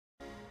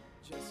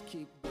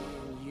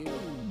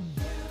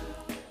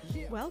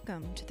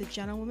Welcome to the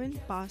Gentlewoman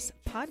Boss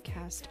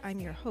Podcast. I'm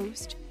your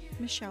host,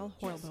 Michelle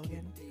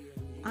Horlbogen.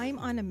 I'm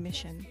on a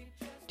mission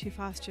to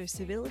foster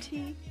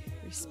civility,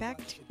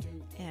 respect,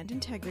 and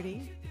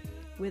integrity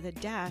with a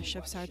dash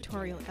of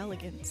sartorial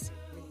elegance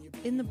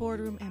in the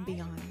boardroom and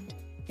beyond.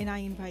 And I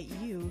invite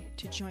you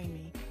to join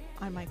me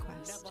on my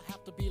quest. Never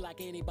have to be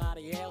like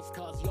anybody else,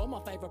 cause you're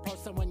my favorite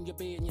person when you're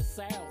being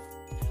yourself.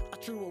 A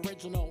true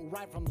original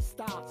right from the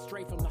start,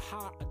 straight from the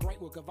heart, a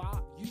great work of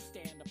art, you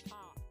stand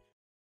apart.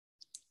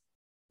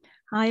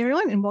 Hi,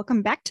 everyone, and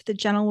welcome back to the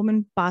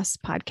Gentlewoman Boss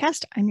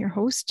Podcast. I'm your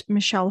host,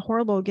 Michelle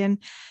Horlbogen.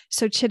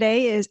 So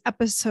today is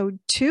episode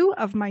 2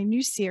 of my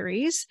new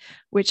series,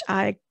 which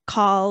I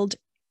called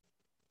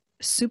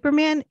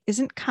Superman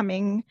Isn't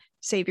Coming,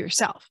 Save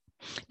Yourself.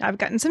 Now, I've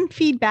gotten some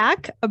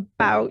feedback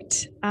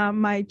about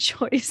my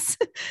choice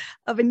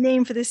of a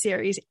name for the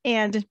series,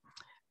 and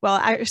well,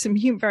 I have some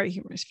very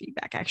humorous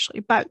feedback,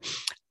 actually, but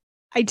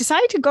I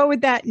decided to go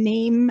with that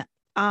name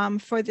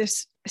for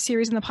this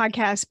series in the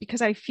podcast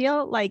because I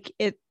feel like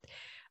it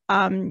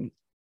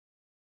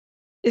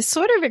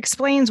sort of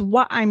explains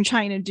what I'm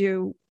trying to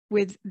do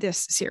with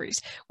this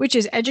series, which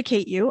is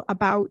educate you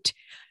about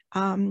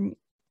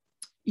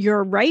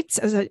your rights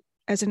as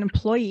an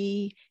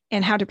employee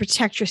and how to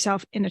protect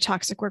yourself in a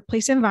toxic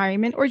workplace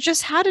environment, or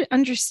just how to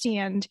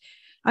understanding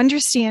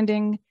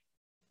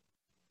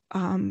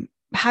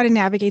how to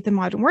navigate the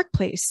modern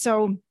workplace.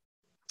 So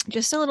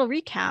just a little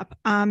recap.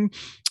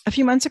 A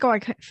few months ago,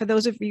 for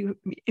those of you,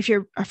 if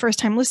you're a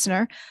first-time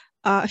listener,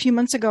 a few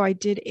months ago, I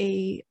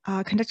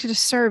conducted a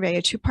survey,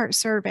 a 2-part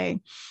survey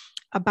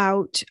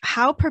about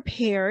how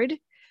prepared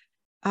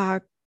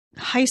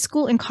high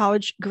school and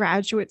college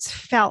graduates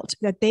felt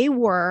that they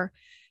were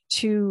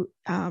to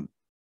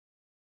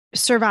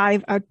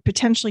survive a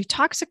potentially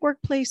toxic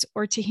workplace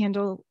or to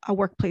handle a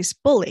workplace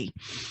bully.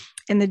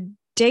 And the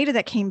data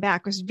that came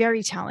back was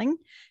very telling.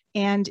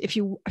 And if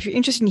you're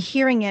interested in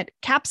hearing it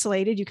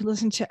capsulated, you can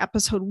listen to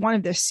episode 1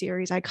 of this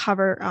series. I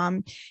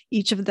cover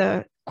each of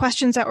the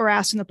questions that were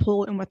asked in the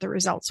poll and what the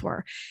results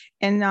were.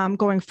 And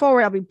going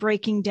forward, I'll be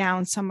breaking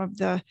down some of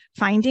the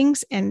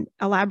findings and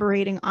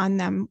elaborating on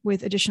them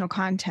with additional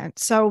content.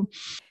 So,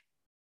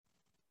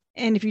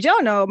 and if you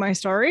don't know my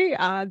story,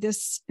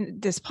 this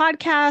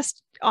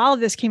podcast, all of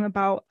this came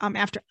about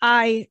after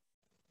I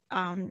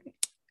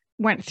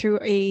went through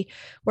a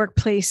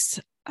workplace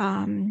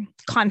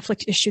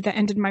conflict issue that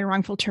ended my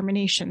wrongful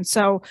termination.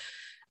 So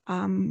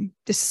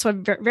this is sort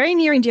of very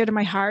near and dear to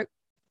my heart,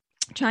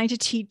 trying to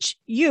teach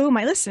you,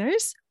 my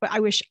listeners, what I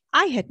wish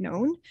I had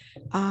known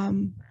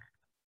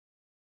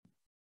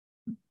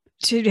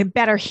to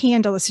better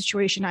handle the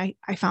situation I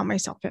found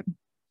myself in.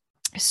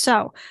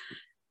 So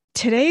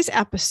today's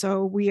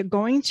episode, we are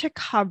going to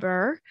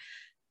cover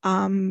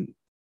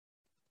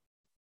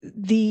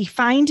the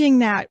finding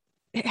that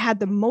it had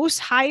the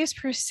highest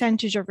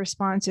percentage of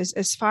responses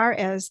as far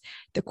as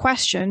the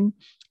question,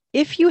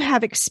 if you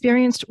have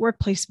experienced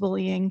workplace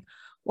bullying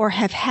or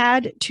have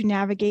had to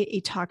navigate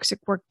a toxic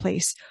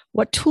workplace,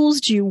 what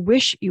tools do you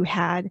wish you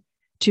had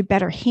to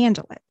better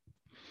handle it?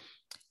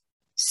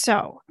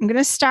 So I'm going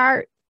to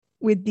start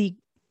with the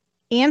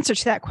answer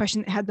to that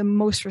question that had the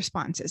most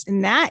responses.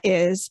 And that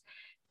is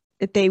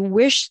that they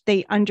wish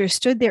they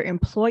understood their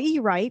employee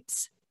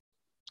rights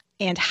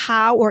and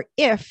how or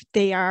if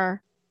they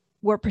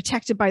were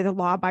protected by the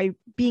law by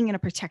being in a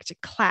protected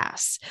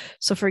class.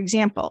 So for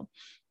example,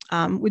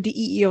 would the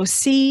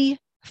EEOC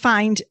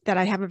find that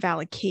I have a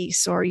valid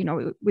case, or,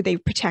 would they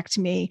protect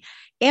me?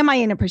 Am I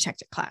in a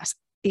protected class?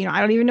 I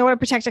don't even know what a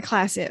protected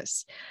class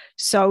is.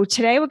 So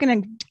today we're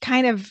going to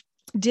kind of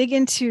dig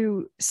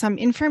into some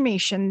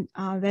information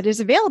that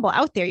is available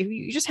out there.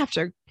 You just have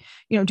to,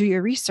 do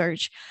your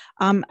research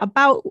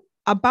about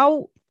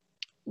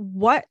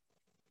what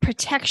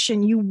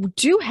protection you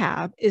do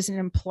have as an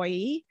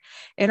employee,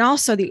 and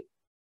also the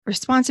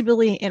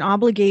responsibility and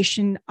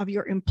obligation of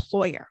your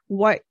employer,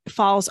 what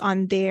falls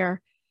on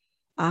their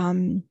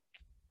end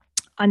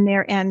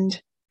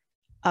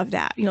of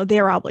that,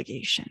 their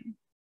obligation.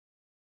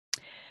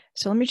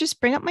 So let me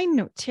just bring up my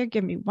notes here.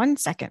 Give me 1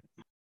 second.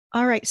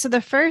 All right. So the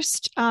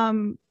first,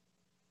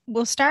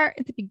 we'll start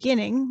at the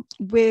beginning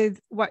with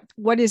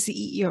what is the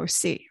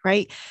EEOC,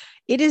 right?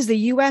 It is the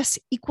U.S.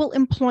 Equal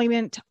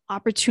Employment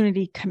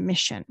Opportunity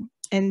Commission.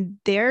 And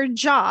their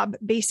job,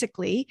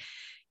 basically,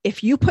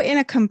 if you put in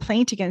a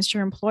complaint against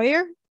your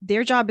employer,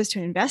 their job is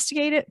to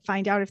investigate it,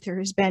 find out if there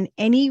has been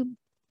any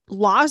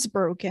laws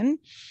broken,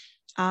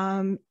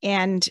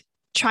 and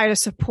try to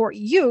support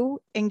you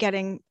in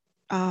getting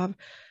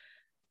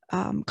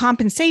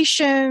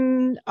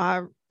compensation,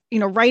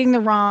 righting the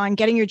wrong,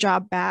 getting your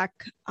job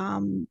back,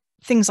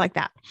 things like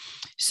that.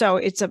 So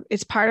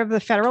it's part of the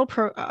federal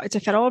it's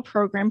a federal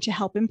program to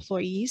help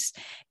employees.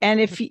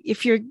 And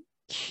if you're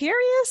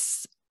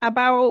curious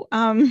about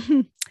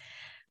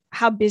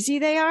how busy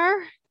they are,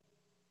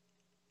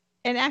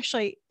 and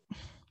actually,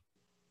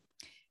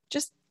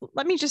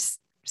 let me just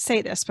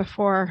say this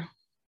before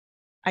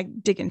I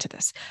dig into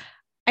this.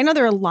 I know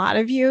there are a lot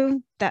of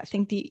you that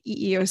think the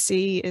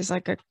EEOC is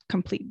like a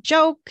complete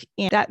joke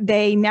and that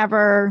they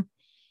never,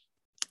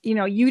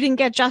 you didn't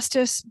get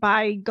justice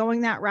by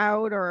going that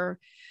route or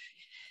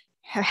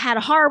have had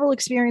a horrible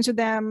experience with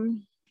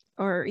them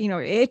or,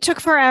 it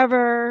took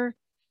forever.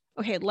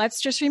 Okay,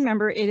 let's just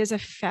remember it is a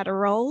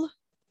federal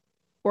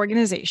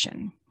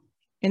organization.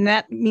 And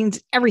that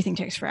means everything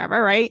takes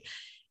forever, right?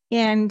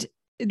 And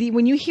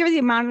when you hear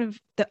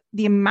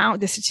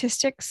the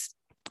statistics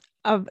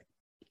of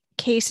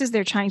cases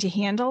they're trying to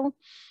handle,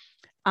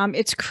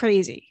 it's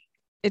crazy.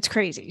 It's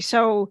crazy.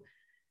 So,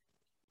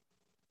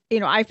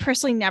 I've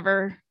personally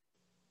never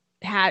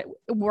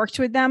worked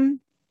with them.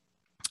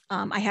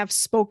 I have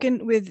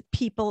spoken with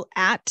people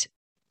at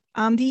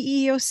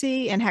the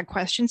EEOC and had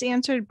questions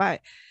answered, but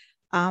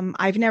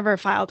I've never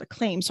filed a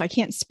claim, so I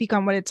can't speak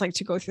on what it's like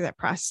to go through that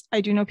process.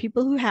 I do know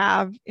people who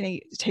have, and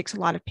it takes a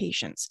lot of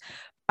patience.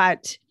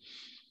 But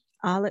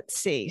let's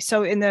see.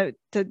 So in the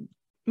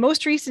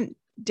most recent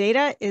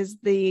data is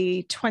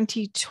the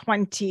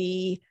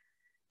 2020,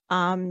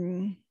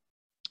 their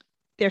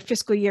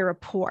fiscal year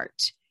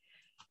report.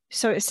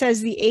 So it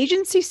says the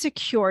agency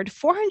secured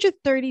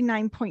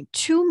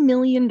 $439.2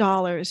 million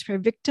for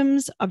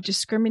victims of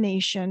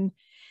discrimination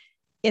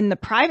in the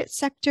private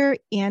sector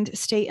and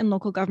state and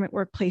local government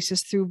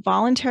workplaces through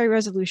voluntary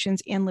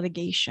resolutions and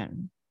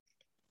litigation.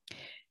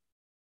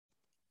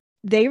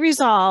 They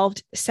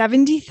resolved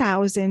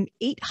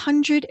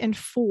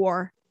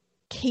 70,804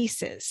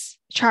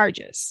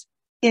 charges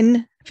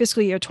in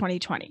fiscal year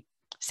 2020,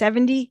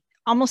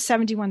 almost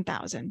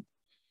 71,000.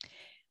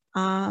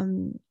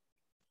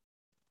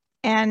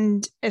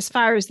 And as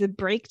far as the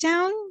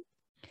breakdown,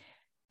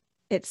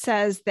 it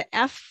says the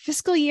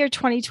fiscal year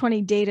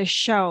 2020 data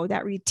show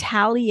that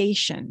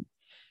retaliation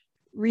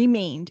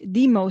remained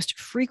the most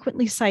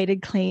frequently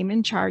cited claim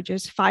and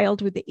charges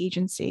filed with the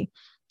agency,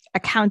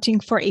 accounting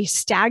for a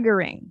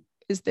staggering,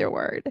 is their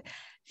word,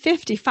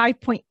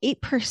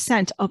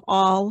 55.8% of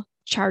all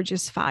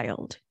charges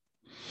filed.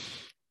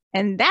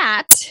 And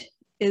that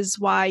is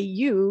why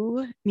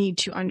you need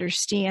to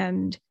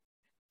understand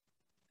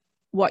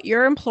what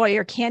your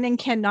employer can and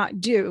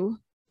cannot do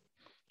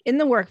in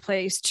the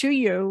workplace to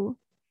you,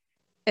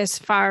 as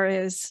far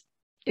as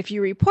if you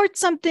report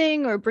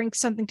something or bring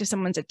something to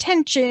someone's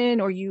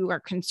attention, or you are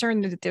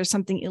concerned that there's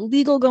something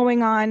illegal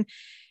going on,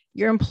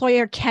 your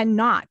employer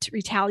cannot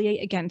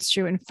retaliate against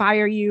you and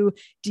fire you,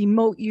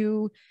 demote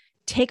you,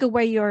 take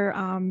away your,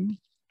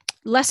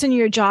 lessen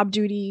your job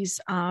duties,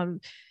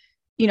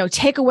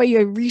 take away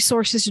your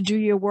resources to do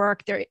your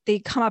work. They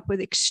come up with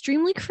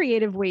extremely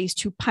creative ways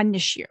to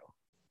punish you.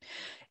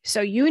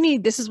 So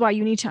this is why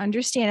you need to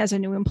understand, as a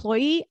new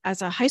employee,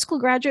 as a high school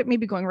graduate,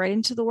 maybe going right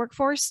into the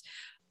workforce,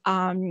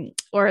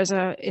 or as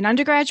an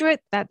undergraduate,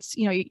 that's,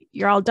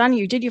 you're all done.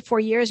 You did your 4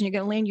 years and you're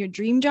going to land your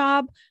dream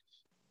job,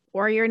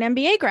 or you're an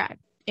MBA grad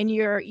and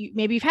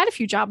maybe you've had a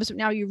few jobs, but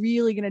now you're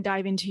really going to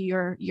dive into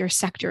your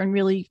sector and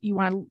really, you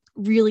want to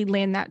really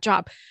land that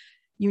job.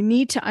 You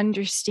need to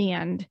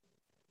understand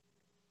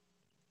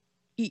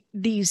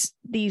these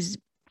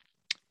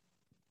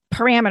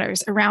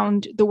parameters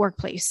around the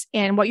workplace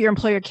and what your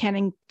employer can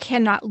and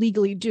cannot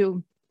legally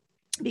do,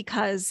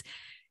 because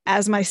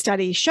as my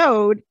study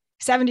showed,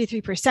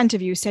 73%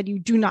 of you said you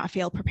do not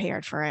feel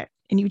prepared for it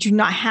and you do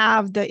not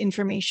have the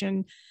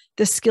information,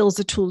 the skills,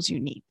 the tools you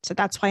need. So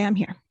that's why I'm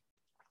here.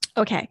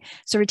 Okay,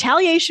 so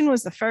retaliation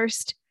was the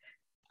first,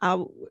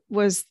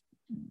 was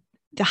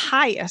the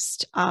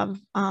highest of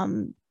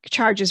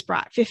charges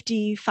brought,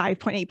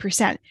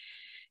 55.8%.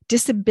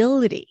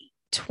 Disability,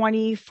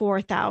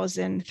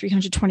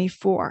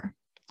 24,324.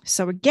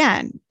 So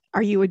again,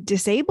 are you a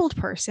disabled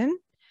person?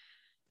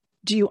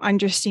 Do you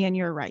understand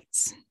your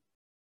rights?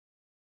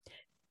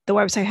 The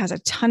website has a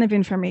ton of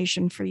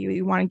information for you.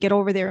 You want to get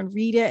over there and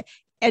read it,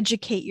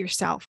 educate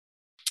yourself.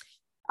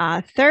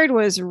 Third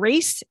was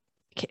race,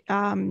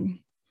 charges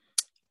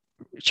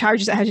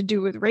that had to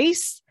do with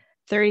race,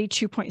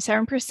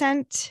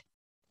 32.7%.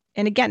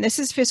 And again, this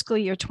is fiscal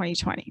year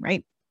 2020,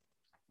 right?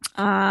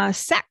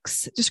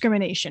 Sex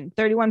discrimination,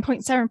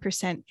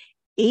 31.7%.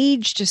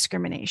 Age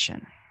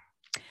discrimination,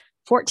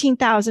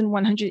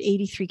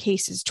 14,183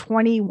 cases,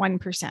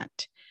 21%.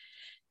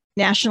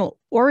 National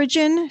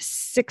origin,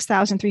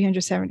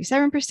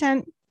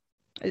 6,377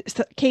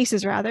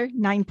 cases,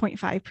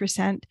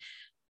 9.5%.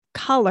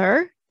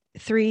 Color,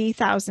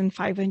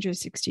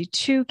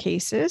 3,562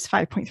 cases,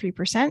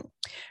 5.3%.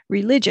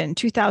 Religion,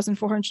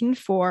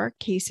 2,404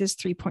 cases,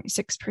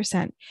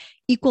 3.6%.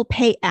 Equal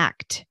Pay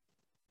Act.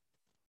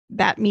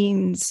 That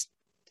means,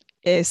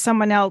 is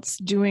someone else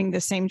doing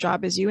the same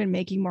job as you and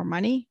making more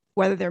money,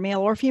 whether they're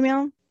male or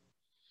female?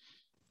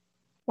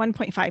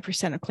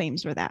 1.5% of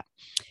claims were that.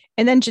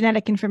 And then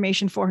genetic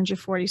information,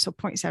 440, so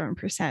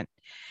 0.7%.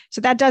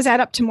 So that does add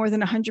up to more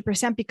than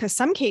 100%, because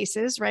some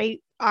cases,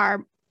 right,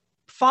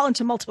 fall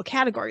into multiple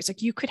categories.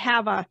 Like you could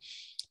have a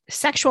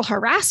sexual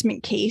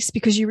harassment case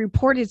because you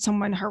reported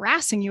someone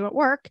harassing you at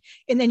work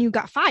and then you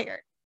got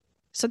fired.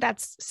 So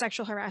that's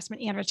sexual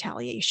harassment and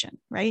retaliation,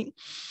 right?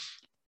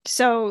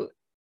 So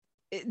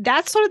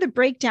that's sort of the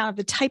breakdown of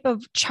the type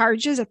of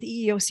charges that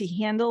the EEOC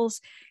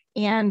handles.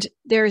 And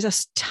there's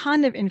a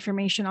ton of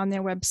information on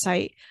their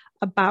website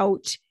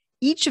about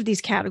each of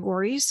these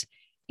categories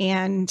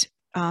and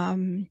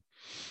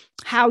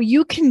how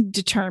you can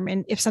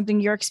determine if something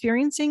you're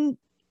experiencing,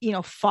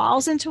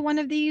 falls into one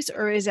of these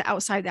or is it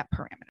outside that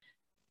parameter.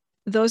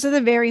 Those are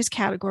the various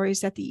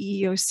categories that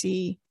the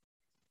EEOC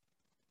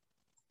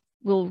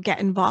will get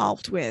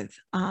involved with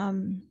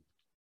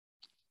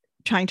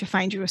trying to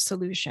find you a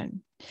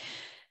solution.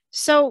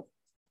 So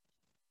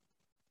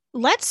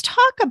let's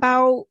talk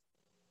about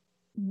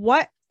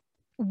what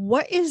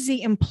is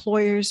the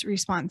employer's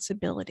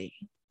responsibility,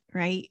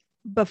 right?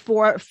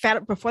 Before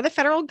the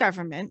federal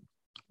government,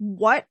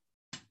 what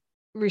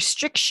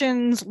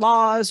restrictions,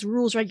 laws,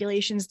 rules,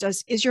 regulations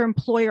is your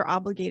employer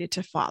obligated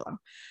to follow?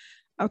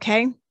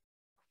 Okay,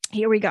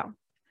 here we go.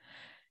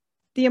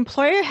 The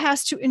employer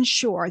has to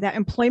ensure that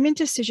employment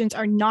decisions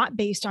are not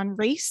based on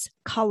race,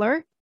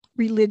 color,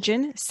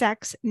 religion,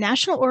 sex,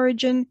 national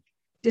origin,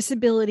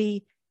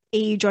 disability,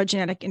 age, or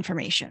genetic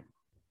information.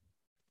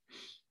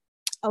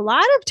 A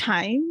lot of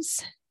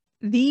times,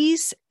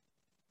 these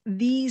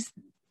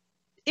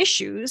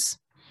issues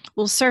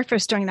will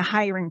surface during the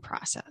hiring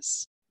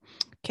process.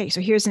 Okay,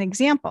 so here's an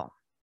example.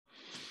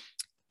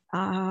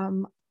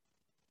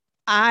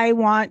 I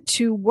want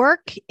to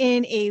work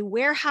in a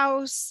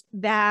warehouse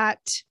that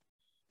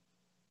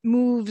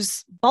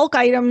moves bulk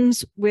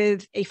items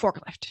with a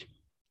forklift.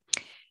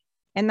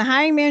 And the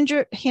hiring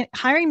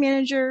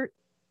manager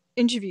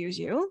interviews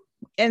you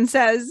and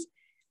says,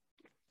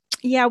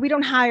 yeah, we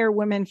don't hire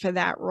women for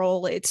that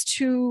role. It's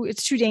too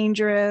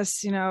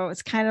dangerous.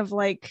 It's kind of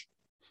like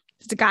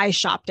it's a guy's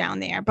shop down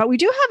there, but we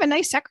do have a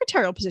nice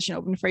secretarial position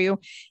open for you.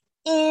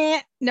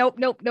 Nope.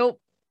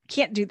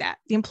 Can't do that.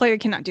 The employer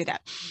cannot do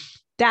that.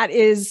 That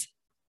is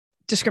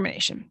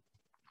discrimination.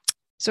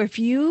 So if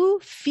you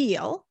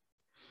feel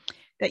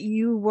that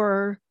you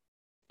were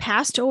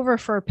passed over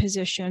for a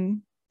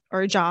position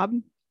or a job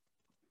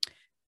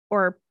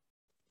or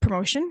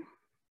promotion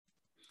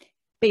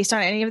based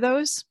on any of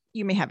those,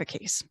 you may have a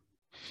case.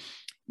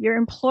 Your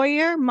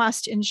employer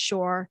must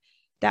ensure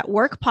that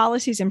work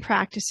policies and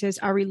practices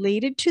are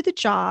related to the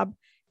job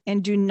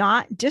and do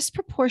not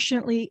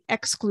disproportionately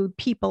exclude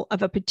people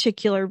of a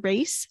particular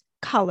race,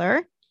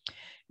 color,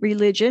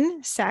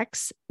 religion,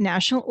 sex,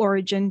 national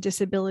origin,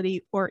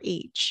 disability, or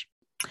age.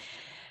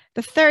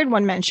 The third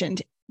one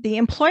mentioned, the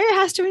employer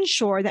has to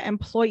ensure that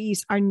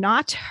employees are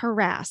not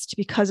harassed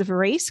because of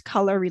race,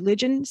 color,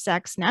 religion,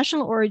 sex,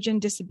 national origin,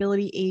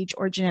 disability, age,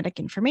 or genetic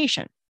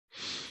information.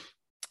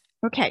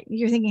 Okay,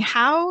 you're thinking,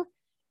 how,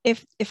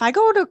 if I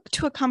go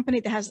to a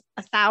company that has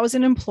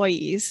 1,000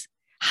 employees,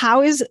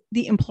 how is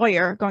the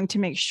employer going to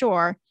make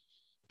sure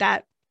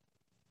that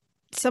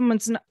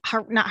someone's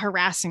not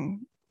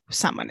harassing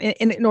someone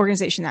in an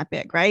organization that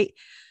big, right?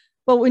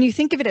 Well, when you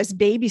think of it as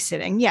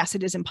babysitting, yes,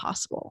 it is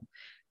impossible.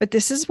 But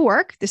this is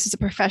work. This is a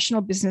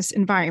professional business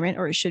environment,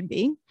 or it should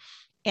be.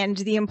 And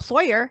the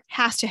employer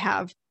has to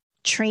have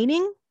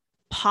training,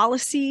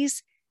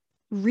 policies,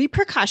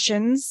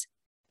 repercussions,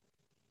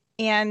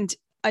 and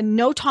a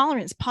no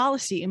tolerance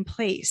policy in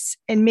place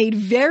and made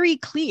very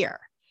clear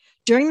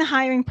during the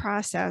hiring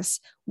process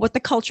what the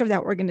culture of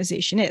that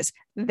organization is.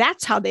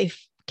 That's how they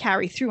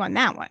carry through on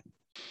that one.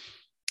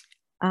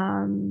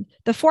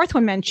 The fourth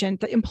one mentioned,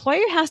 the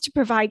employer has to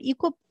provide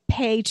equal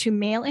pay to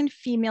male and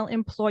female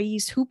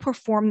employees who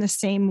perform the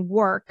same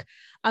work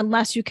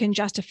unless you can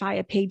justify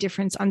a pay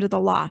difference under the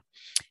law.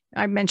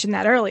 I mentioned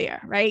that earlier,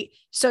 right?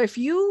 So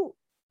so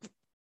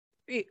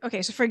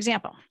for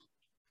example,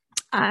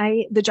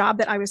 the job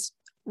that I was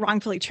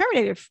wrongfully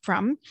terminated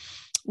from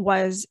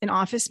was an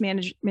office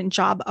management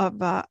job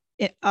of a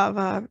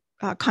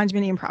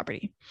condominium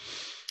property.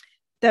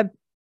 The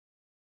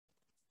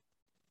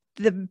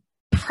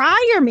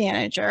prior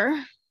manager,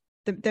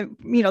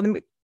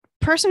 the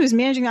person who was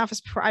managing the office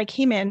before I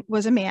came in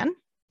was a man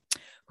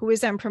who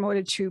was then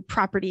promoted to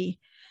property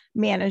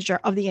manager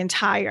of the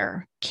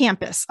entire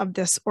campus of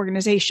this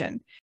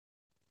organization.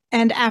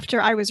 And after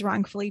I was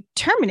wrongfully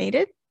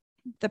terminated,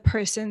 the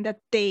person that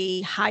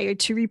they hired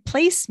to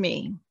replace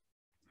me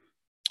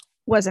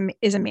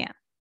is a man.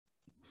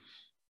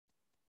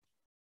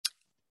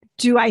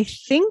 Do I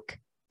think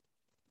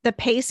the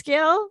pay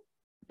scale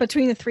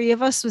between the three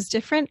of us was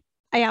different?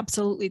 I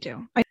absolutely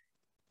do.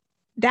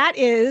 That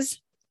is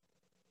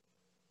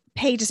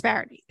pay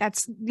disparity.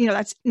 That's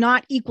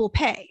not equal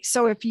pay.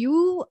 So if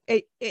you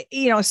if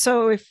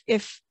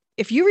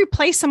you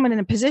replace someone in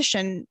a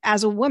position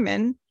as a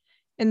woman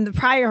and the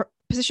prior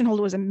position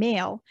holder was a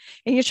male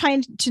and you're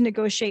trying to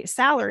negotiate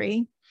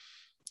salary,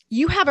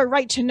 you have a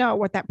right to know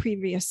what that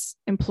previous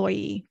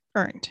employee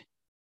earned,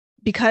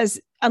 because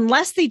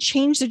unless they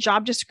change the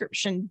job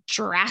description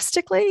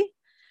drastically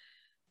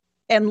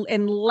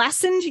and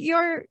lessened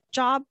your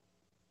job,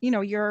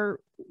 your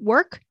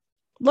work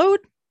load,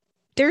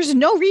 there's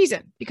no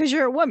reason, because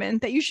you're a woman,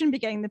 that you shouldn't be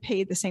getting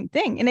paid the same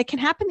thing. And it can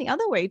happen the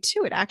other way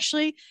too. It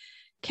actually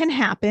can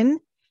happen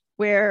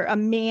where a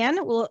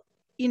man will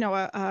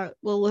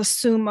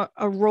assume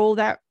a role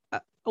that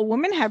a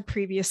woman have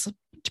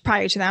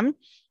prior to them,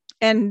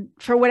 and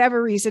for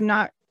whatever reason,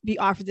 not be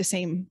offered the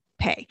same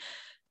pay.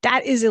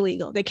 That is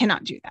illegal. They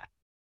cannot do that.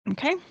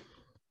 Okay.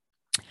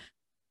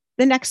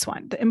 The next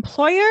one, the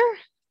employer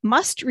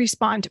must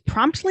respond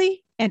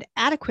promptly and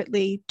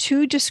adequately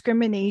to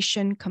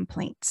discrimination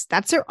complaints.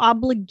 That's their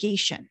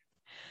obligation.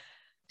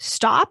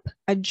 Stop,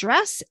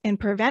 address, and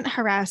prevent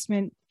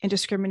harassment and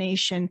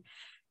discrimination.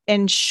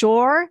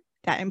 Ensure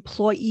that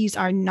employees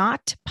are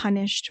not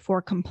punished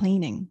for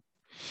complaining.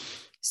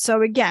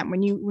 So again,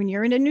 when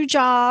you're in a new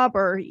job,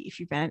 or if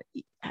you've been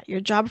at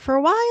your job for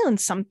a while and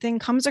something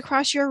comes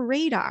across your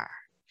radar,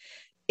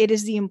 it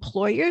is the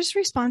employer's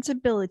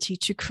responsibility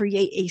to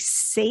create a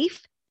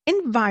safe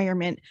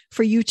environment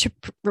for you to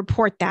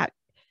report that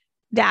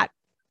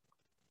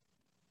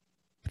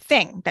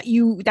thing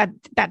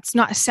that's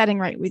not setting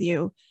right with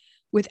you,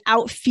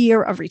 without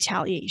fear of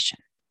retaliation.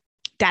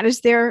 That is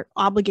their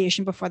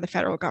obligation before the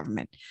federal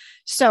government.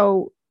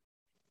 So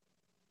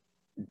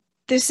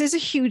this is a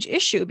huge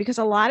issue, because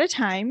a lot of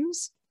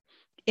times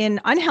in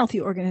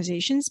unhealthy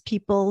organizations,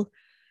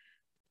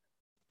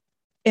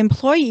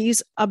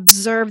 employees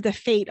observe the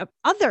fate of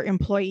other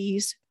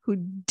employees who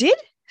did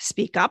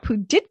speak up, who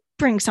did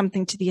bring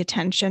something to the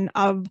attention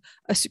of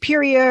a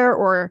superior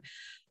or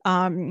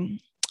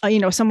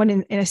someone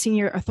in a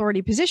senior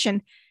authority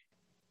position,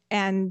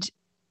 and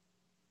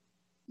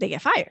they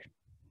get fired,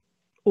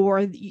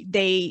 or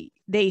they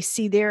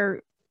see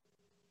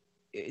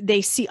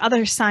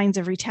other signs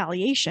of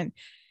retaliation.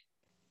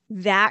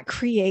 That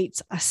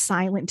creates a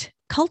silent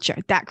culture.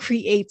 That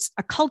creates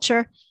a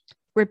culture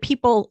where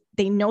people,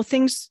 they know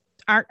things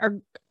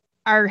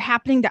are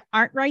happening that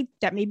aren't right,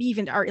 that maybe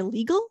even are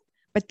illegal,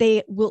 but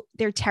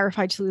they're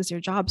terrified to lose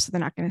their jobs, so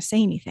they're not going to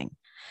say anything.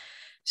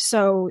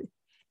 So,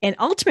 and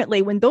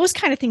ultimately, when those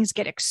kind of things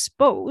get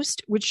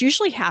exposed, which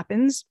usually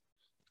happens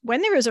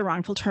when there is a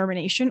wrongful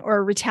termination or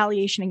a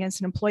retaliation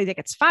against an employee that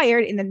gets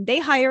fired, and then they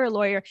hire a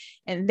lawyer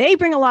and they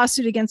bring a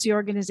lawsuit against the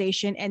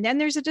organization, and then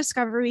there's a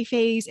discovery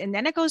phase, and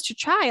then it goes to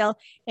trial,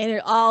 and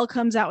it all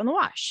comes out in the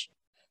wash.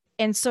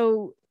 And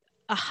so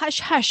a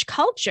hush-hush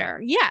culture,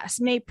 yes,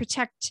 may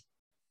protect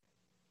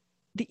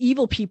the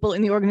evil people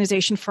in the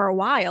organization for a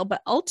while,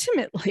 but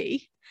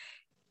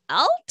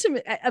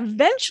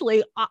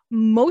eventually,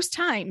 most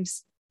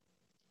times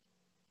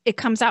it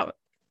comes out.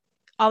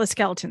 All the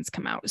skeletons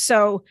come out.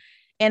 So,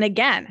 and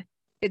again,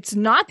 it's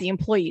not the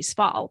employee's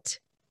fault.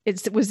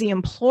 It was the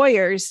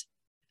employer's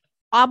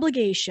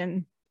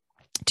obligation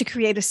to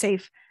create a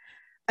safe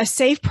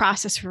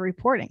process for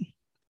reporting.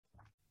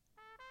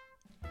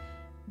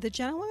 The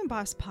Gentlewoman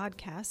Boss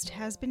podcast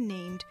has been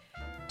named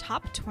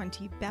Top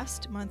 20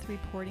 Best Month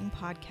Reporting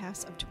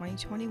Podcasts of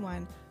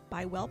 2021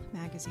 by Whelp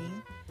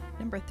Magazine,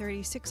 number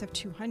 36 of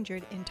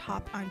 200 in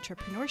Top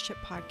Entrepreneurship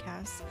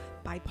Podcasts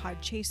by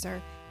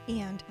Podchaser,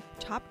 and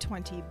Top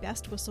 20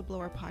 Best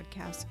Whistleblower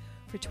Podcasts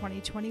for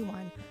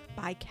 2021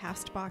 by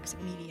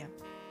Castbox Media.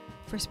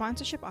 For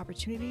sponsorship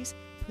opportunities,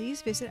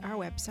 please visit our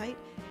website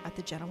at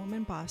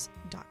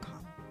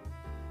thegentlewomanboss.com.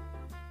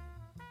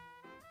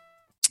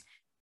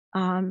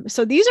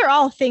 So these are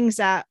all things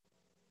that,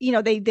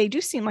 they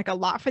do seem like a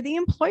lot for the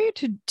employer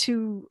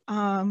to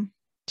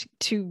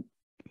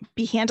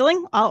be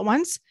handling all at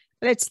once,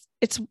 but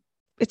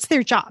it's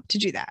their job to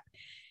do that.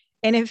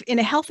 And if in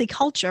a healthy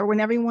culture, when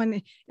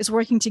everyone is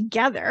working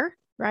together,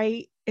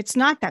 right, it's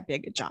not that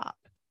big a job.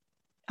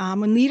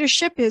 When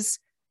leadership is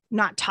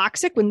not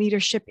toxic, when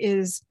leadership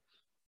is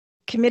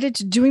committed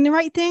to doing the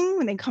right thing,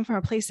 when they come from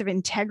a place of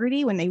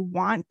integrity, when they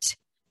want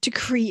to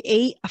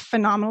create a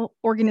phenomenal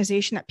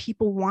organization that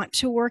people want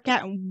to work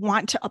at and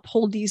want to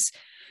uphold these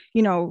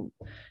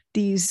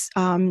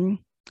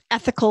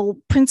ethical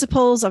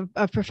principles of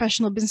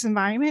professional business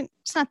environment,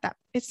 it's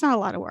not a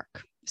lot of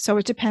work. So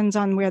it depends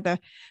on where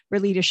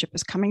leadership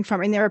is coming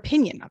from and their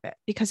opinion of it.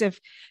 Because if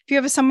you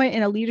have someone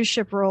in a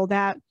leadership role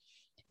that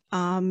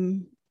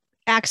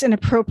acts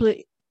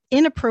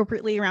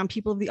inappropriately around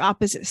people of the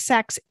opposite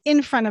sex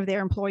in front of their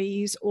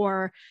employees,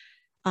 or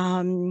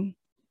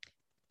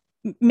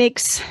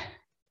makes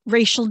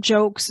racial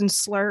jokes and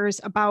slurs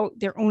about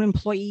their own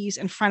employees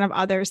in front of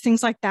others,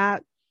 things like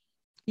that,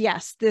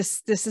 yes,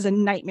 this is a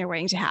nightmare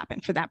waiting to happen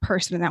for that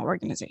person in that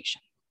organization.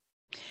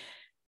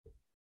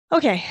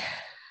 Okay.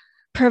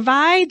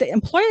 The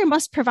employer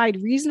must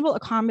provide reasonable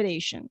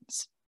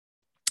accommodations,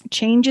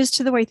 changes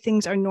to the way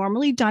things are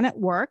normally done at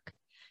work,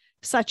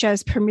 such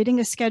as permitting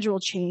a schedule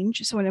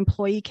change so an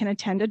employee can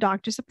attend a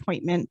doctor's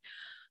appointment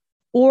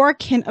or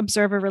can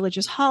observe a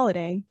religious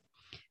holiday.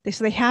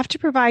 So they have to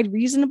provide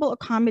reasonable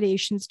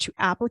accommodations to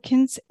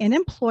applicants and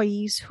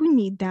employees who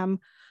need them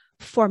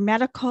for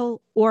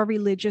medical or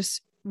religious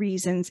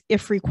reasons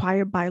if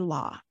required by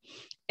law.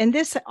 And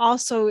this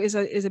also is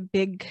a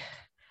big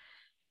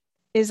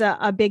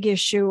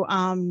issue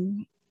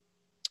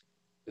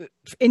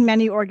in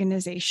many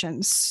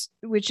organizations,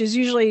 which is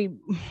usually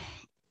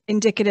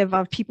indicative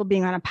of people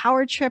being on a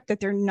power trip, that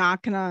they're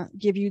not going to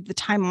give you the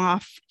time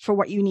off for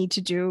what you need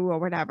to do or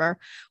whatever.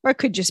 Or it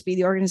could just be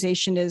the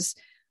organization is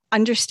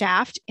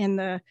understaffed and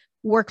the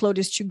workload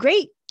is too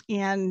great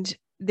and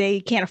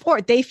they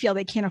feel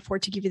they can't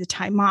afford to give you the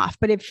time off.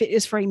 But if it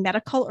is for a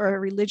medical or a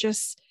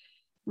religious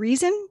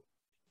reason,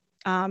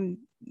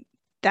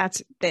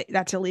 that's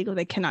illegal.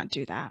 They cannot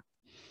do that.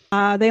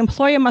 The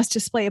employer must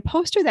display a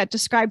poster that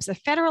describes the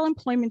federal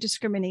employment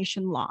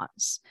discrimination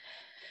laws.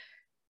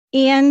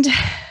 And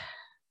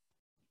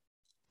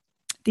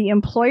the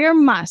employer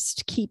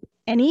must keep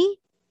any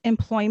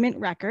employment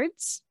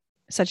records,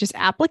 such as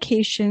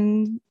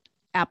applications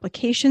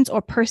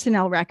or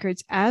personnel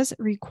records, as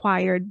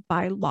required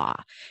by law.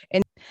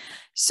 And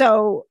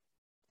so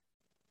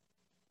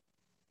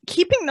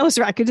keeping those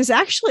records is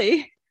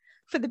actually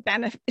to the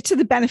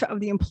benefit of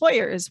the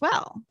employer as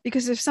well,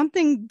 because if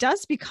something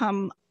does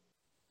become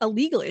a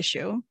legal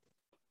issue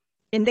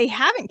and they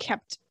haven't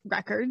kept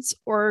records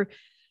or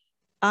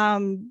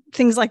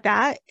things like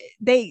that,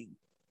 they're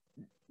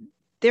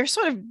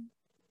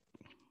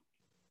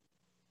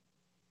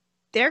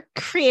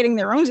creating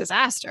their own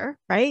disaster,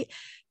 right?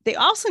 They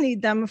also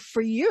need them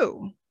for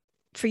your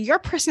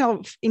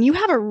personnel, and you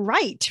have a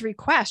right to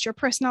request your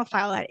personnel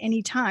file at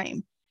any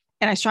time.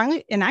 And I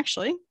strongly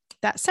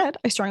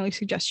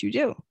suggest you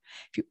do.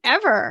 If you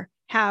ever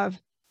have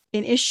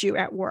an issue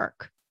at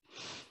work,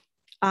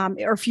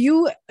 or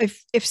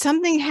if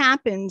something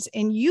happens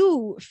and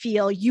you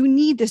feel you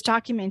need this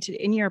documented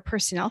in your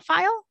personnel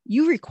file,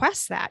 you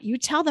request that. You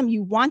tell them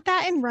you want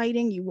that in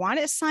writing, you want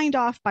it signed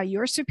off by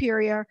your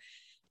superior.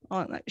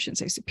 Well, I shouldn't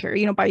say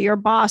superior, by your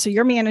boss or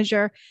your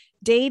manager,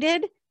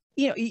 dated.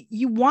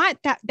 You want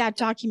that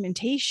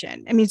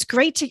documentation. I mean, it's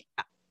great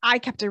I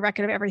kept a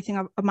record of everything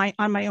on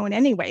my own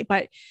anyway,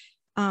 but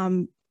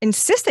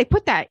insist they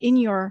put that in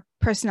your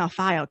personnel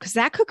file, because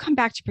that could come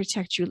back to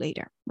protect you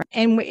later.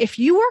 And if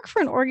you work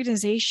for an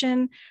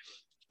organization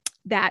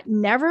that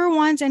never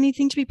wants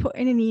anything to be put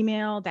in an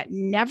email, that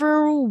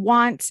never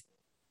wants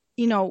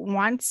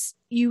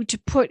you to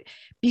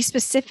be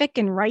specific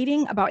in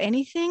writing about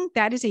anything,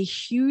 that is a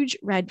huge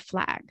red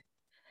flag,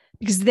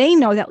 because they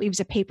know that leaves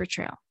a paper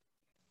trail.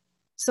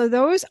 So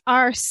those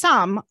are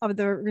some of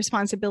the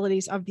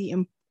responsibilities on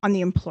the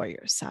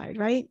employer's side,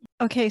 right?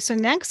 Okay, so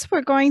next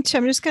I'm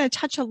just going to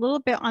touch a little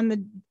bit on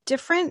the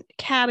different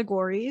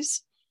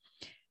categories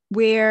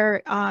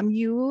where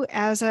you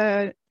as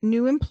a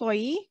new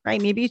employee,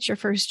 right? Maybe it's your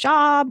first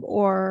job,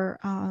 or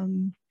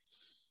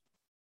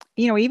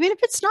even if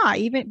it's not,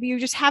 even if you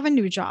just have a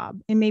new job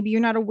and maybe you're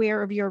not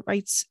aware of your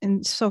rights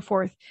and so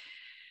forth.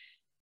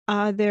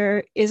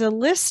 There is a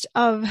list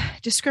of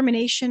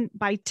discrimination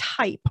by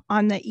type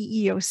on the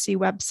EEOC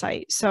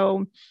website.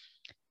 So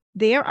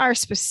there are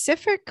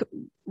specific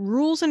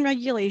rules and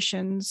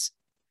regulations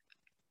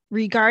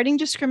regarding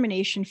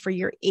discrimination for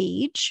your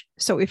age.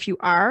 So if you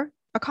are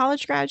a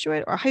college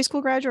graduate or a high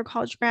school graduate or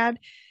college grad,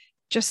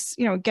 just,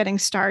 getting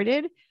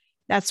started,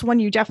 that's one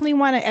you definitely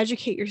want to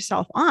educate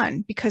yourself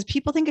on, because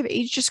people think of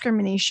age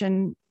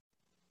discrimination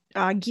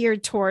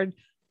geared toward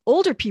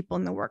older people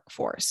in the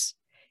workforce.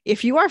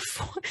 If you're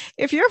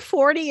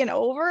 40 and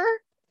over,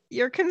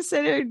 you're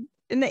considered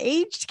in the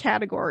aged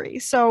category.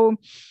 So,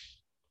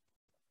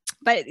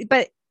 but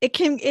it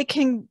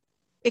can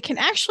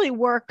actually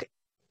work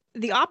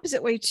the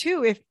opposite way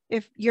too.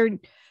 If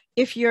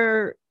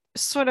you're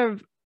sort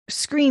of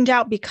screened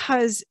out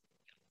because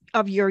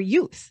of your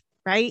youth,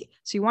 right?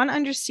 So you want to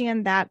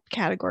understand that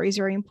category is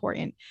very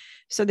important.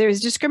 So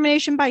there's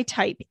discrimination by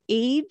type: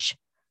 age,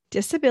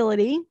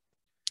 disability,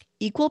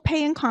 equal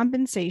pay and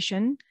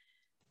compensation,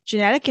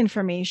 genetic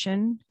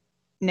information,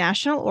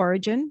 national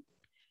origin,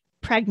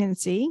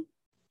 pregnancy,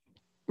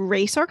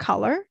 race or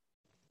color,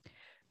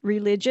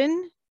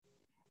 religion,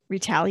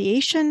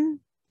 retaliation,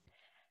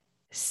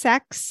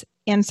 sex,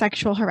 and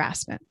sexual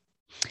harassment.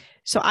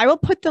 So I will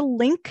put the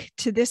link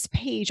to this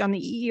page on the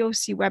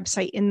EEOC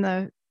website in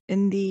the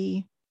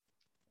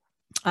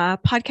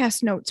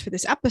podcast notes for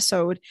this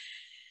episode.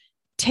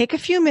 Take a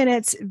few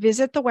minutes,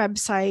 visit the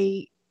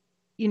website,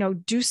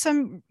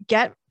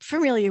 get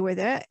familiar with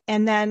it,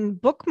 and then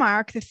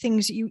bookmark the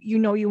things you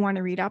want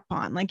to read up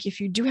on. Like if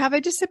you do have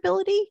a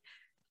disability,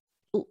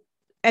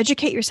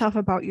 educate yourself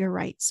about your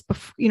rights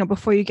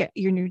before you get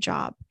your new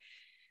job.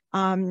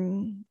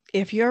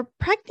 If you're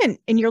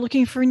pregnant and you're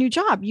looking for a new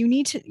job, you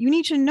need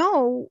to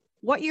know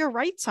what your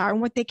rights are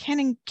and what they can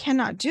and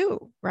cannot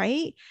do,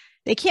 right?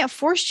 They can't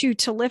force you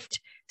to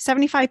lift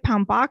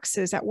 75-pound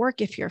boxes at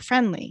work if you're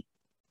friendly,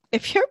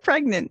 if you're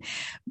pregnant.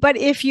 But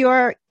if you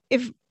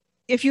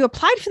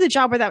applied for the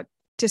job without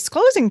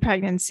disclosing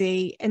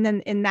pregnancy,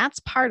 and that's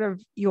part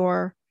of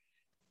your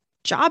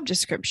job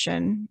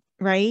description,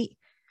 right?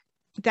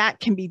 That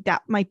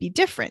might be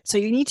different. So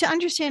you need to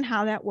understand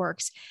how that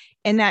works.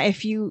 And that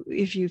if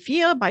you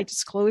feel by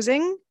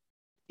disclosing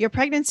your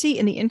pregnancy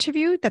in the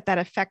interview that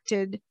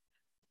affected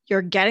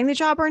your getting the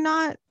job or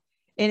not,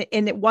 and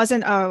it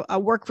wasn't a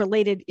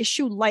work-related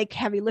issue like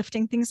heavy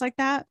lifting, things like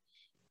that,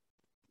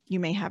 you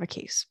may have a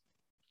case.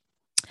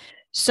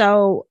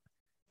 So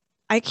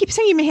I keep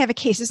saying you may have a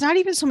case. It's not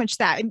even so much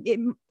that.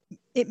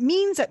 It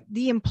means that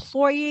the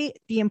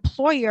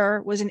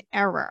employer was in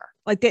error.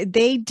 Like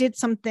they did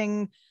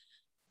something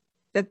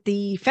that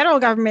the federal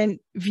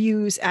government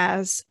views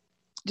as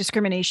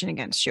discrimination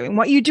against you. And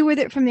what you do with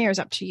it from there is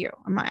up to you.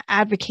 I'm not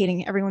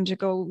advocating everyone to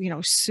go,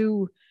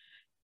 sue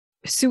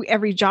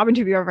every job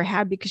interview you ever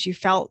had because you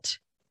felt,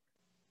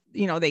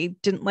 they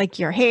didn't like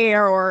your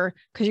hair, or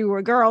because you were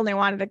a girl and they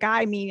wanted a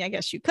guy. I mean, I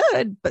guess you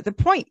could, but the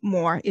point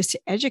more is to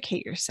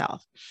educate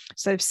yourself.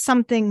 So if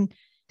something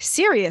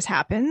serious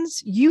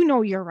happens,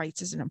 your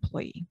rights as an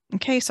employee.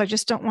 Okay. So I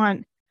just don't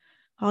want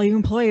all you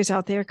employers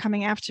out there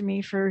coming after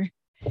me for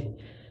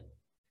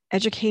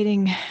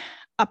educating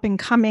up and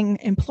coming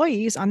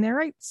employees on their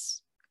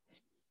rights.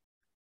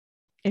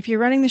 If you're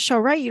running the show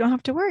right, you don't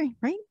have to worry,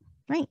 right?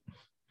 Right.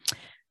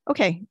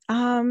 Okay.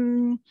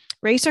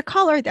 Race or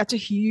color, that's a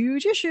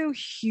huge issue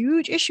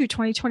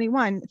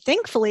 2021.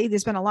 Thankfully,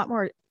 there's been a lot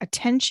more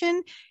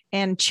attention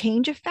and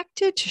change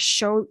affected to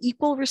show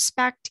equal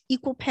respect,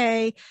 equal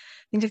pay,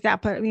 things like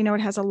that. But,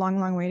 it has a long,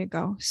 long way to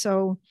go.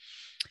 So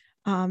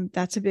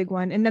that's a big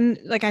one. And then,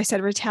 like I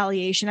said,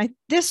 retaliation.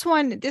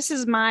 This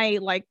is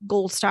my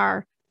gold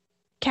star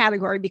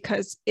category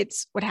because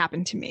it's what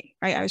happened to me,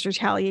 right? I was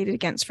retaliated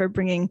against for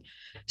bringing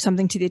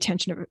something to the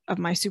attention of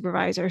my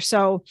supervisor.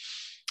 So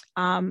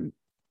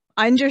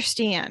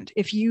understand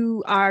if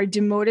you are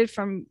demoted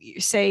from,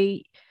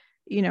 say,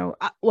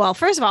 well,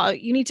 first of all,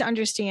 you need to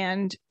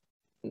understand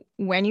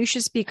when you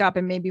should speak up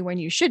and maybe when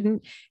you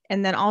shouldn't.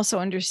 And then also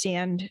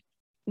understand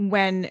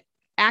when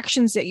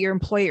actions that your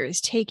employer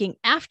is taking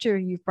after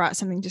you've brought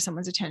something to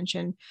someone's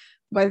attention,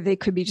 whether they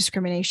could be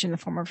discrimination in the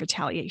form of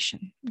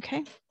retaliation.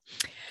 Okay.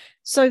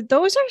 So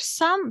those are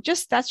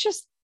that's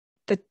just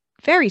the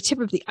very tip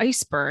of the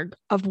iceberg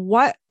of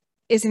what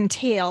is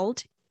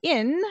entailed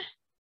in,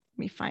 let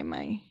me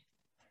find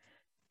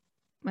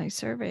my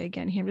survey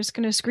again here. I'm just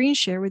going to screen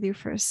share with you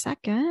for a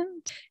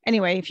second.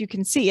 Anyway, if you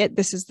can see it,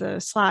 this is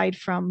the slide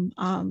from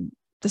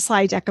the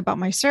slide deck about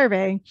my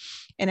survey.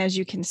 And as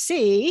you can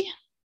see,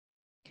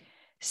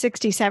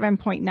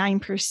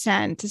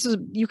 67.9%. This is,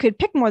 you could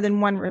pick more than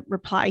one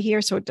reply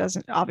here. So it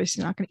doesn't,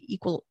 obviously not going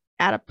to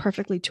add up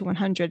perfectly to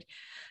 100.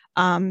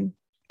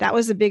 That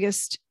was the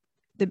biggest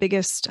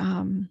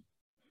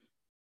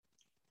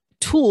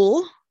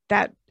tool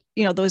that,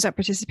 those that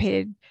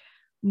participated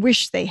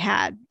wish they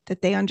had,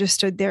 that they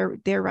understood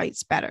their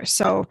rights better.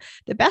 So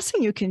the best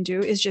thing you can do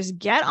is just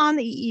get on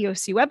the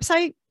EEOC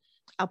website.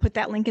 I'll put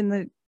that link in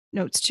the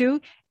notes too,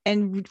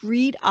 and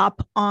read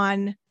up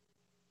on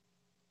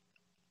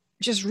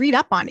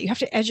it. You have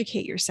to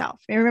educate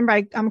yourself. And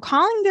remember, I'm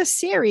calling this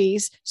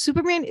series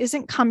Superman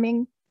Isn't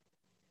Coming.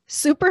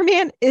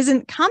 Superman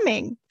isn't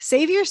coming.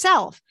 Save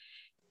yourself.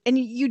 And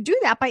you do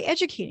that by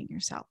educating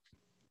yourself.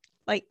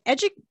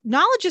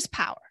 Knowledge is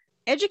power.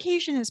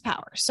 Education is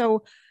power.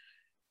 So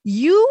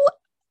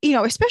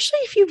especially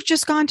if you've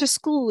just gone to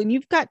school and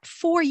you've got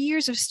 4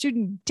 years of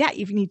student debt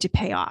you need to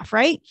pay off,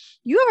 right?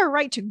 You have a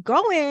right to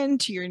go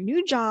into your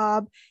new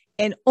job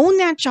and own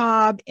that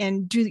job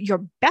and do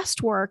your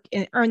best work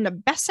and earn the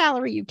best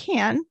salary you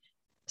can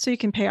so you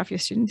can pay off your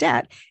student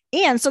debt,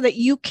 and so that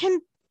you can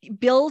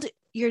build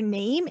your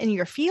name in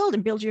your field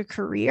and build your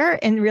career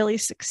and really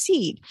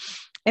succeed.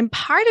 And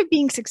part of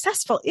being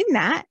successful in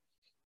that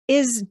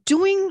is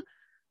doing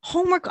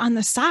homework on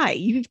the side.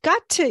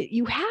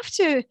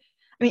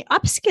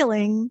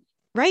 Upskilling,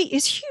 right,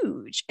 is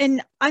huge.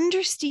 And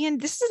understand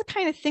this is the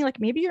kind of thing,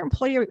 maybe your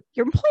employer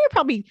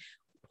probably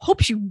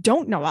hopes you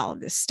don't know all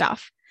of this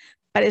stuff,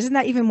 but isn't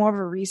that even more of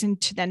a reason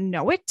to then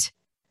know it?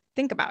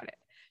 Think about it.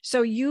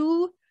 So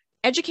you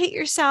educate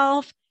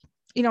yourself,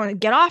 and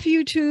get off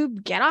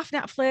YouTube, get off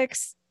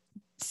Netflix,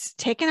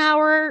 take an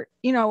hour,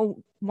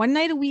 one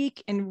night a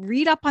week and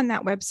read up on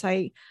that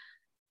website.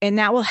 And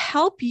that will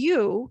help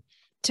you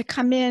to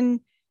come into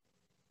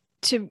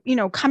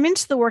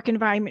the work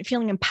environment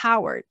feeling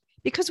empowered.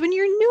 Because when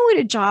you're new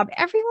at a job,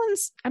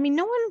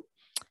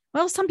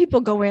 some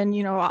people go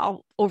in,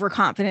 all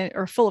overconfident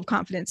or full of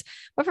confidence.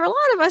 But for a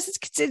lot of us,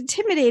 it's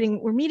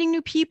intimidating. We're meeting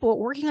new people,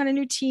 working on a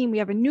new team. We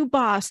have a new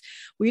boss.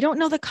 We don't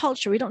know the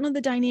culture. We don't know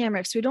the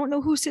dynamics. We don't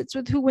know who sits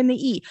with who when they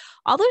eat.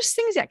 All those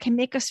things that can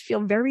make us feel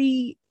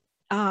very,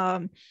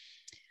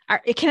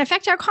 it can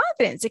affect our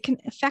confidence. It can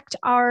affect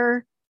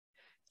our,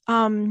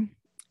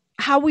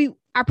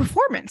 our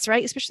performance,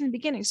 right? Especially in the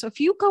beginning. So if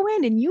you go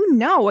in and you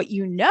know what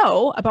you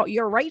know about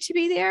your right to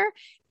be there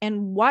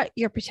and what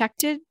you're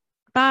protected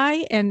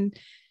by, and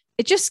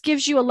it just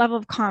gives you a level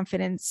of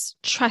confidence.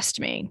 Trust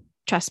me.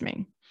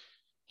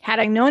 Had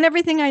I known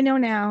everything I know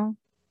now,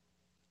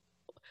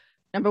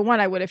 number one,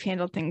 I would have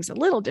handled things a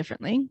little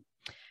differently.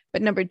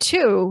 But number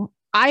two,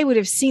 I would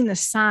have seen the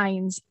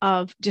signs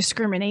of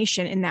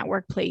discrimination in that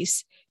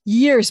workplace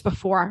years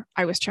before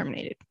I was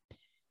terminated.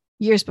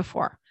 Years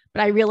before.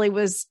 But I really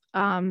was,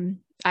 I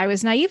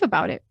was naive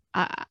about it.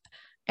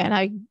 And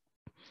I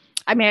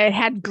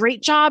had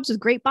great jobs with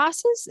great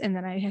bosses. And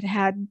then I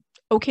had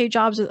okay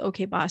jobs with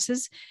okay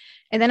bosses.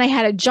 And then I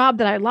had a job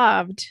that I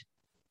loved,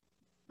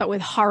 but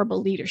with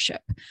horrible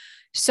leadership.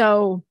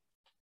 So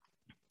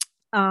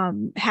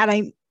had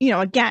I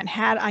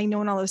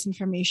known all this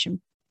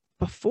information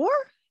before,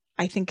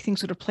 I think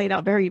things would have played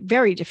out very,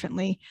 very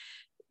differently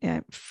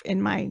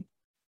in my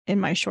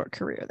short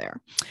career there.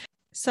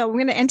 So we're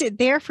going to end it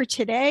there for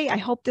today. I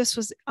hope this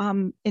was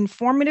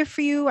informative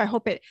for you. I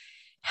hope it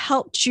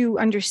helped you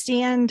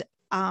understand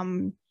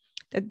that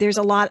there's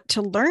a lot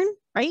to learn,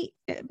 right?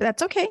 But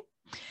that's okay.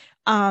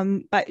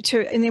 And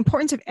the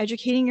importance of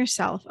educating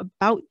yourself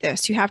about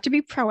this, you have to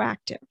be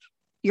proactive.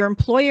 Your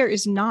employer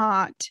is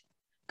not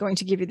going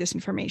to give you this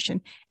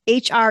information.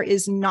 HR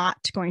is not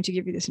going to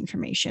give you this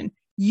information.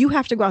 You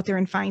have to go out there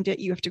and find it.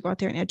 You have to go out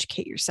there and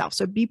educate yourself.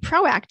 So be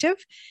proactive,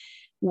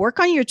 work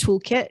on your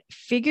toolkit,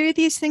 figure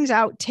these things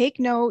out, take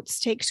notes,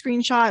 take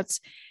screenshots,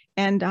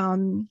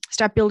 and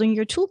start building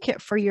your toolkit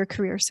for your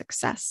career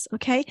success.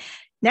 Okay.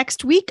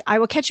 Next week, I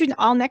will catch you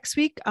all next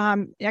week.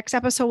 Next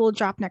episode will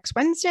drop next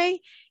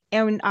Wednesday.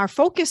 And our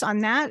focus on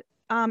that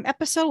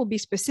episode will be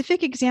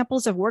specific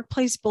examples of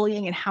workplace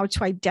bullying and how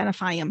to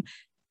identify them.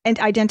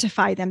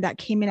 That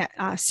came in at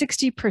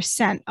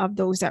 60% of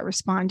those that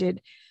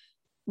responded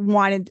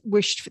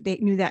wished they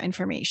knew that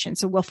information.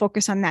 So we'll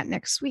focus on that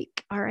next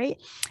week. All right.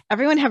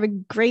 Everyone have a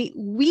great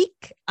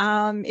week.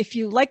 If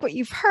you like what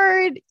you've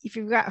heard, if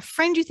you've got a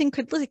friend you think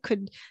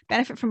could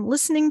benefit from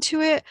listening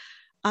to it,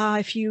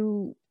 if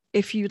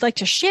you'd like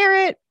to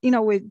share it,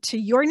 to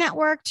your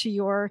network, to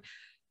your,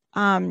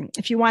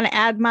 if you want to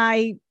add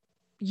my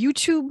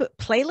YouTube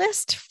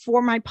playlist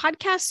for my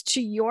podcast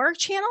to your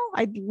channel,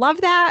 I'd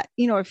love that.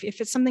 If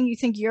it's something you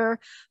think your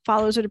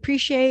followers would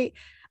appreciate,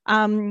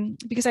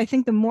 because I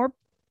think the more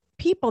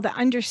people that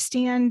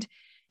understand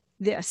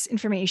this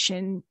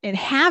information and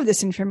have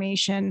this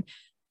information,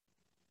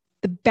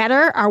 the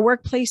better our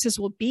workplaces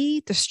will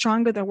be, the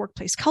stronger the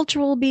workplace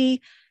culture will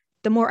be,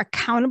 the more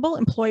accountable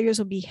employers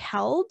will be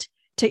held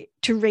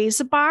to raise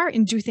the bar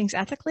and do things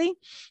ethically.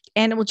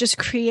 And it will just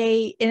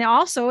create, and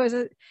also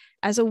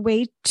as a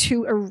way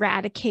to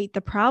eradicate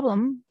the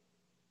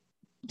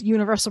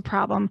universal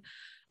problem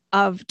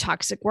of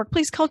toxic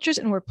workplace cultures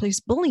and workplace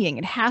bullying.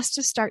 It has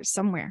to start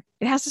somewhere.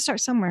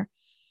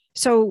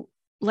 So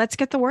let's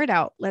get the word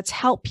out. Let's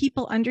help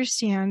people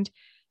understand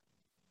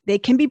they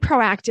can be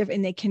proactive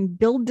and they can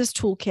build this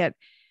toolkit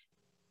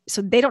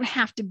so they don't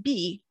have to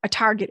be a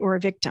target or a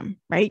victim,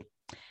 right?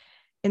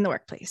 In the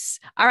workplace.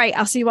 All right.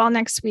 I'll see you all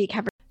next week.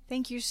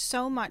 Thank you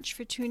so much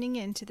for tuning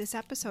in to this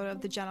episode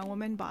of the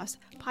Gentlewoman Boss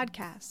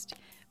podcast.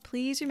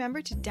 Please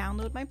remember to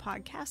download my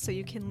podcast so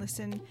you can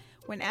listen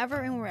whenever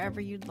and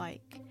wherever you'd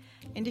like.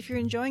 And if you're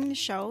enjoying the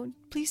show,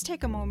 please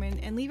take a moment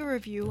and leave a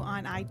review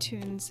on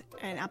iTunes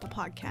and Apple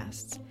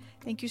Podcasts.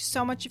 Thank you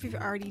so much if you've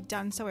already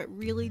done so. It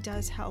really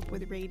does help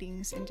with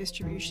ratings and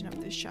distribution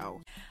of the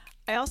show.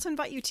 I also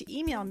invite you to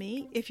email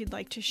me if you'd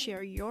like to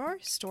share your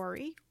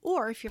story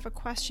or if you have a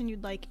question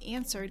you'd like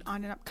answered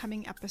on an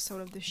upcoming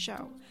episode of the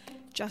show.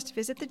 Just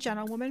visit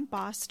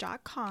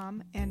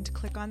thegentlewomanboss.com and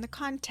click on the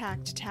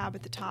contact tab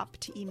at the top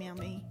to email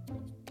me.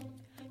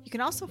 You can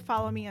also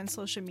follow me on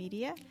social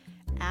media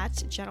at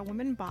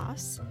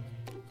gentlewomanboss.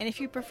 And if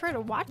you prefer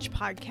to watch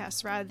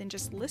podcasts rather than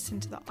just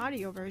listen to the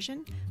audio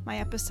version, my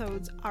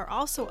episodes are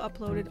also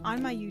uploaded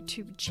on my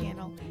YouTube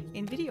channel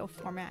in video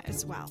format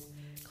as well.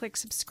 Click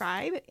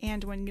subscribe,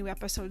 and when new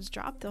episodes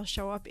drop, they'll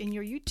show up in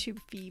your YouTube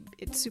feed.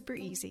 It's super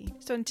easy.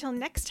 So until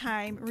next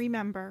time,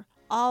 remember,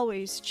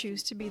 always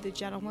choose to be the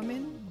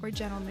gentlewoman or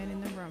gentleman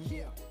in the room.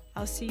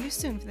 I'll see you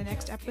soon for the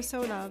next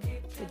episode of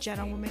the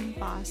Gentlewoman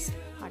Boss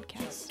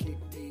podcast.